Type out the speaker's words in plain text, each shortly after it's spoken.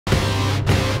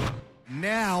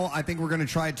now I think we're going to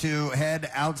try to head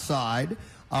outside.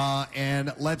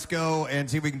 And let's go and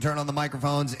see if we can turn on the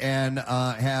microphones and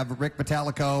have Rick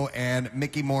Bottalico and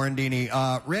Mickey Morandini.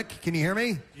 Rick, can you hear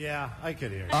me? Yeah, I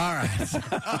could hear you. All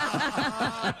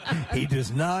right. He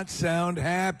does not sound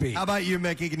happy. How about you,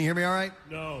 Mickey? Can you hear me all right?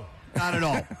 No. Not at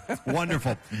all.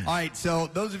 Wonderful. All right, so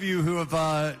those of you who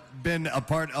have been a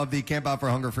part of the Camp Out for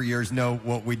Hunger for years know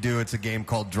what we do. It's a game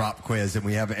called Drop Quiz, and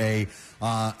we have a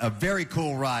very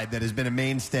cool ride that has been a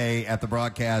mainstay at the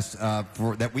broadcast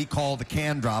that we call the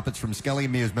CanDrop. It's from Skelly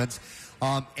Amusements.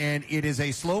 And it is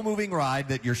a slow-moving ride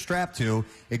that you're strapped to.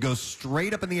 It goes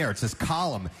straight up in the air. It's this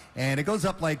column, and it goes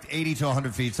up like 80 to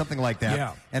 100 feet, something like that.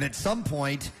 Yeah. And at some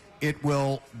point, it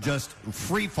will just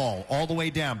free fall all the way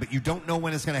down, but you don't know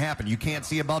when it's going to happen. You can't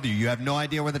see above you. You have no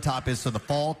idea where the top is, so the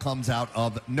fall comes out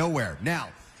of nowhere. Now,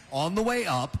 on the way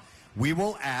up, we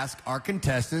will ask our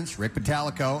contestants, Rick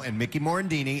Bottalico and Mickey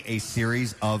Morandini, a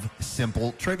series of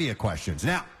simple trivia questions.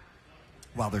 Now,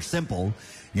 while they're simple,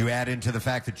 you add into the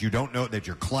fact that you don't know that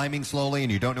you're climbing slowly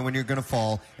and you don't know when you're going to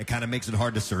fall. It kind of makes it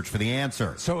hard to search for the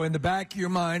answer. So in the back of your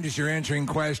mind, as you're answering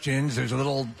questions, there's a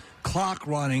little clock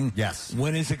running. Yes.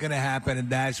 When is it going to happen? And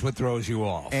that's what throws you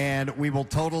off. And we will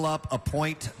total up a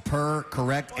point per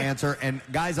correct answer. And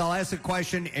guys, I'll ask a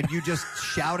question, and you just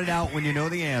shout it out when you know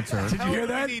the answer. Did you hear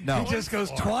that? No. It just goes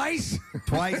twice?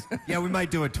 Twice? Yeah, we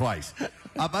might do it twice.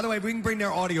 By the way, we can bring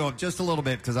their audio up just a little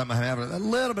bit because I'm having a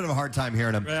little bit of a hard time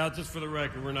hearing them. Well, just for the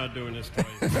record, we're not doing this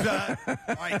twice.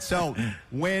 All right, so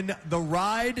when the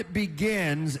ride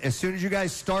begins, as soon as you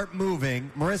guys start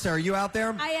moving, Marisa, are you out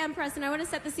there? I am, Preston. I want to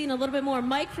set the scene a little bit more.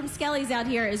 Mike from Skelly's out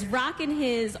here is rocking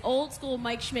his old school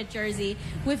Mike Schmidt jersey.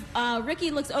 With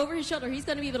Ricky looks over his shoulder. He's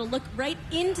going to be able to look right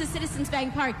into Citizens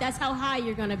Bank Park. That's how high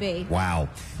you're going to be. Wow.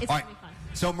 It's All going right. to be fun.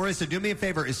 So, Marisa, do me a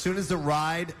favor. As soon as the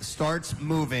ride starts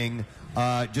moving,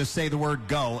 just say the word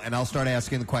go, and I'll start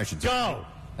asking the questions. Go!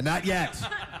 Not yet.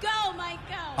 Go, Mike,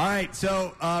 go. All right,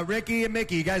 so Ricky and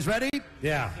Mickey, you guys ready?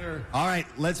 Yeah. Sure. All right,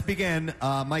 let's begin.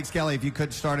 Mike Skelly, if you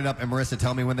could start it up, and Marisa,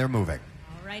 tell me when they're moving.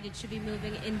 All right, it should be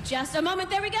moving in just a moment.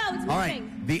 There we go. It's moving. All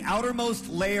right, the outermost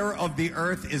layer of the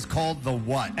Earth is called the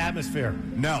what? Atmosphere.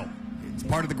 No, it's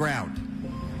part of the ground.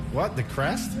 What? The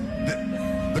crest?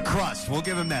 The crust. We'll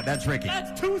give him that. That's Ricky.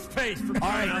 That's toothpaste for All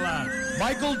crying right. out loud.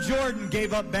 Michael Jordan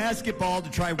gave up basketball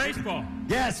to try... Baseball.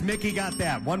 Yes, Mickey got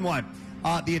that.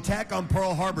 1-1. The attack on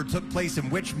Pearl Harbor took place in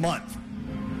which month?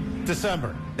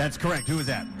 December. That's correct. Who is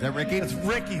that? Is that Ricky? That's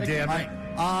Ricky, damn All it.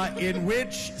 right. In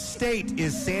which state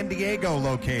is San Diego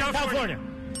located? California.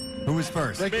 Who was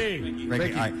first? Me.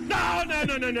 Ricky. All right. No.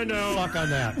 Fuck on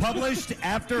that. Published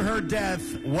after her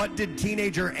death, what did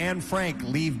teenager Anne Frank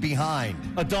leave behind?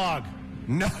 A dog.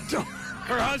 No.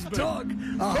 Her husband. Dog.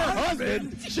 Her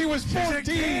husband? She was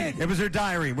 14. It was her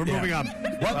diary. We're moving on.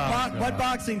 What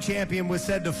boxing champion was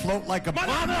said to float like a...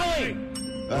 Monopoly.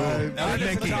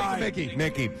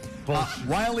 Mickey.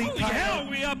 Wile E. Holy hell,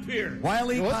 we up here.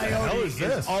 Wile E. What the hell Coyote is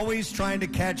this? always trying to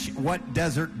catch what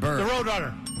desert bird? The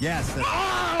Roadrunner. Yes.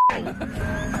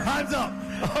 Time's up.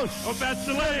 Oh, that's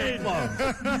delayed.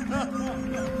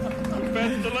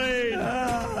 That's delayed. All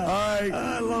right.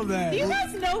 I love that. Do you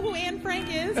guys know who Anne Frank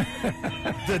is?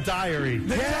 The diary.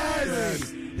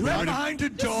 Yes. Left behind a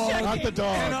dog. Not the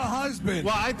dog. And a husband.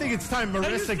 Well, I think it's time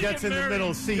Marisa gets in the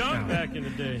middle seat now. Back in the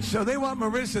day. So they want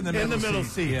Marisa in the middle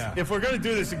seat. Yeah. If we're going to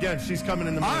do this again, she's coming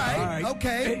in the middle. All All right. right.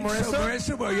 Okay, Hey, Marisa. So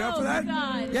Marisa, well, you up for that?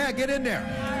 God. Yeah, get in there.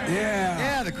 Yeah.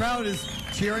 Yeah, the crowd is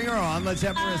cheering her on. Let's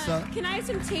have Marisa. Can I have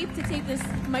some tape to tape this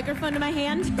microphone to my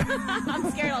hand?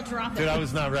 I'm scared I'll drop it. Dude, I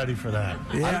was not ready for that.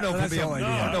 Yeah, I don't know if we'll that's be the able, whole I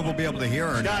idea. don't know if we'll be able to hear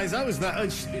her. Guys, I was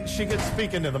not. She gets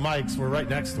speaking to the mics. We're right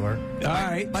next to her. All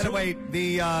right. By the way,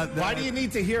 Why do you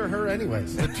need to hear her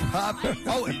anyways? the drop?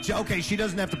 Okay. She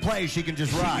doesn't have to play. She can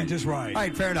just ride. can just ride. All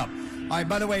right, fair enough. All right.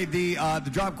 By the way, the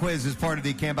drop quiz is part of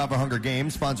the Camp Out for Hunger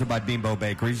Games, sponsored by Bimbo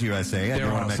Bakeries USA. I do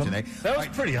want to awesome. mention that. That was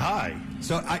pretty high.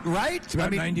 So, right? It's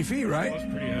about 90 feet, right?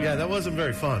 Yeah, that wasn't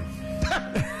very fun.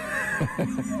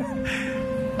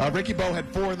 Ricky Bo had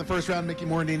 4 in the first round. Mickey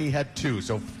Morandini had 2.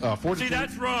 So 4 See,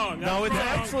 that's wrong. No, it's wrong.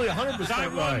 actually 100% I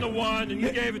won right. the one, and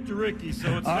you gave it to Ricky,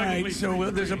 so it's All technically right. So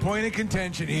 3-3. there's a point of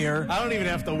contention here. I don't even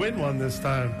have to win one this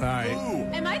time. All right.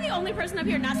 Am I the only person up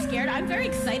here not scared? I'm very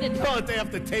excited. Well, they have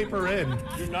to tape her in.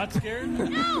 You're not scared?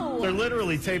 No! They're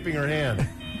literally taping her hand.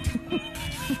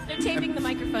 They're taping the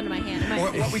microphone to my hand. Or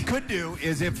what we could do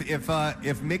is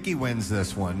if Mickey wins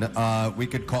this one, we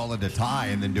could call it a tie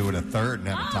and then do it a third and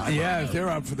have a tie. Yeah, if they're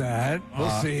up for that. We'll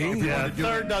see. Yeah,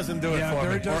 third doesn't do it Yeah, for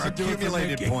me. third doesn't Or do it for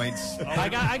accumulated Mickey. points. I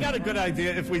got a good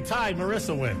idea. If we tie,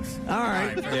 Marisa wins. All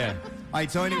right. Yeah. All right,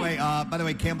 so anyway, by the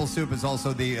way, Campbell Soup is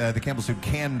also the Campbell Soup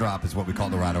CanDrop is what we call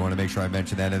the ride. I want to make sure I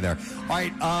mention that in there. All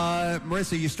right,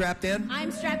 Marissa, you strapped in? I'm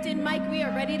strapped in, Mike. We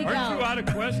are ready to go. Aren't you out of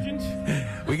questions?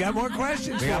 We got more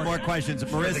questions. We got for more you. questions.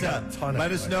 Marissa,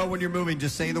 let us know when you're moving.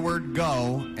 Just say the word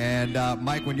go. And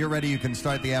Mike, when you're ready, you can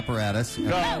start the apparatus.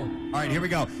 Go. All right, here we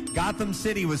go. Gotham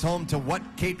City was home to what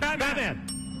Kate? Batman.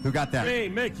 Who got that? Me,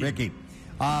 Mickey. Ricky.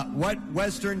 What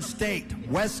Western state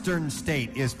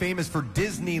is famous for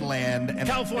Disneyland? And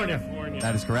California.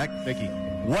 that is correct. Mickey.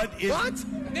 What is?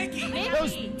 Mickey.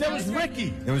 That was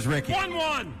Ricky. It was Ricky.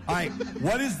 1-1. All right.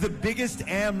 What is the biggest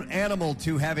animal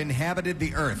to have inhabited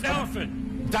the earth?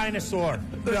 Elephant. Dinosaur.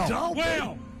 No.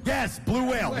 Whale. Yes, blue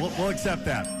whale. We'll accept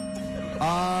that.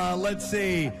 Let's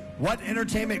see. What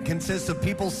entertainment consists of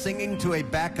people singing to a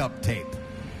backup tape?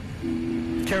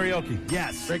 Karaoke.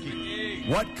 Yes. Ricky.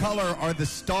 What color are the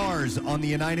stars on the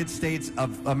United States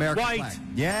of America? White. Flag?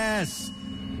 Yes.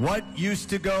 What used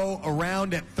to go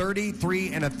around at 33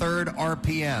 1/3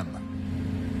 RPM?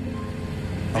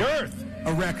 The Earth.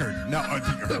 A record. No.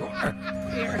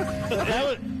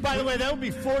 By the way, that would be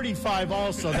 45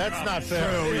 also. That's not fair.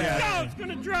 True, yeah. No, it's going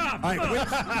to drop. All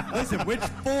right, which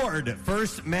Ford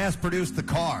first mass-produced the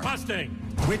car? Mustang.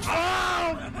 Which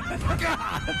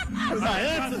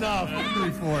That's enough.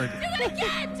 Henry Ford? Do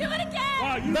it again.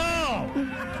 Wow, you No.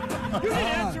 didn't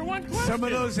answer one question. Some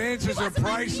of those answers are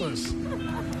priceless.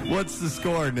 What's the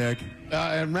score, Nick?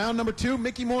 And round number 2,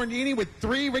 Mickey Morandini with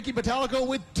 3, Ricky Bottalico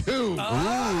with 2.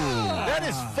 That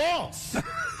is false.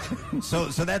 So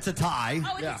that's a tie.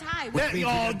 Oh, it's a tie. Which means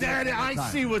we Daddy, I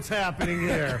see what's happening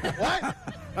here. What?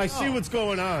 I see what's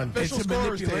going on. Official It's a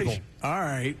scorers manipulation. table. All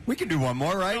right. We can do one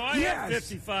more, right? No, I Yes. am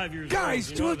 55 years Guys,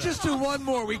 old. You know just do one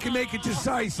more. We can make it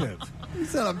decisive. He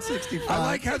said I'm 65. I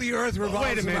like how the earth revolves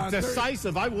Wait a minute. around 30.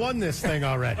 Decisive. I won this thing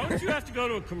already. Don't you have to go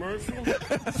to a commercial?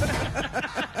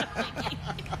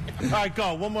 All right,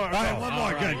 go. One more. All right, one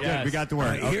more. Good. yes. We got the All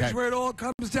word. right, here's Okay. where it all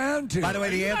comes down to. By the way,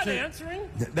 the You're not answer. answering?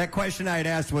 That question I had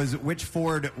asked was which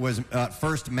Ford was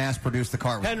first mass-produced the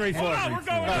car? Henry Ford. Oh, we're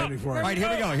going up. Henry Ford. All right, here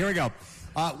we go.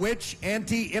 Which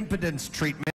anti-impotence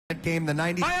treatment came the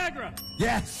 90s? Viagra.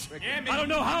 Yes. I don't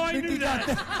know how I knew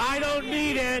that. I don't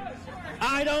need it.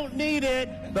 I don't need it.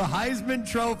 The Heisman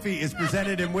Trophy is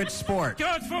presented in which sport?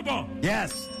 College football.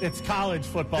 Yes. It's college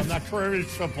football, not college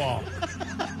football.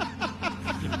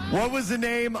 What was the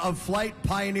name of flight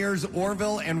pioneers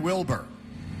Orville and Wilbur?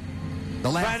 The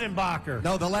last. Redenbacher.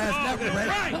 No, the last. Oh, never,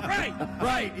 right.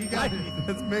 Right. You got it.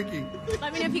 That's Mickey.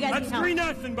 Let me know if you guys That's can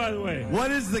help. 3-0, by the way.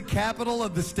 What is the capital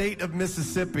of the state of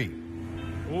Mississippi?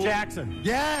 Jackson.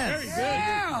 Yes.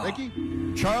 Yeah. Ricky?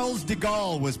 Charles de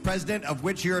Gaulle was president of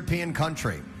which European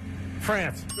country?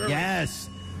 France. Yes.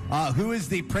 Who is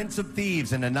the Prince of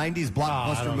Thieves in a 90s I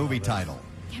blockbuster don't know movie this. title?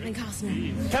 Kevin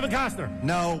Costner. Kevin Costner.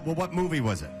 No. Well, what movie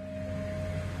was it?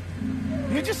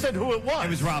 You just said who it was. It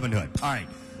was Robin Hood. All right.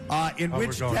 In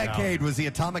which we're going decade was the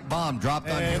atomic bomb dropped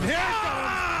on And here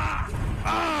Hiroshima? it comes.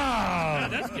 Ah!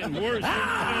 That's getting worse.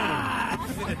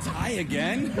 Is it a tie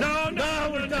again? No,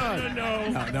 we're done. No.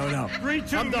 No.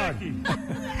 3-2, I'm done. Mickey.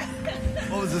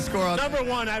 What was the score on Number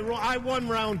one, I won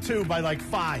round 2 by like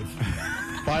 5.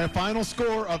 By a final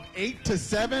score of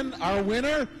 8-7, our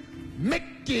winner,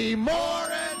 Mickey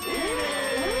Morandini.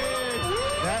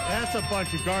 That's a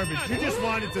bunch of garbage. You just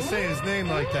wanted to say his name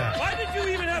like that. Why did you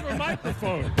even have a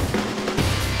microphone?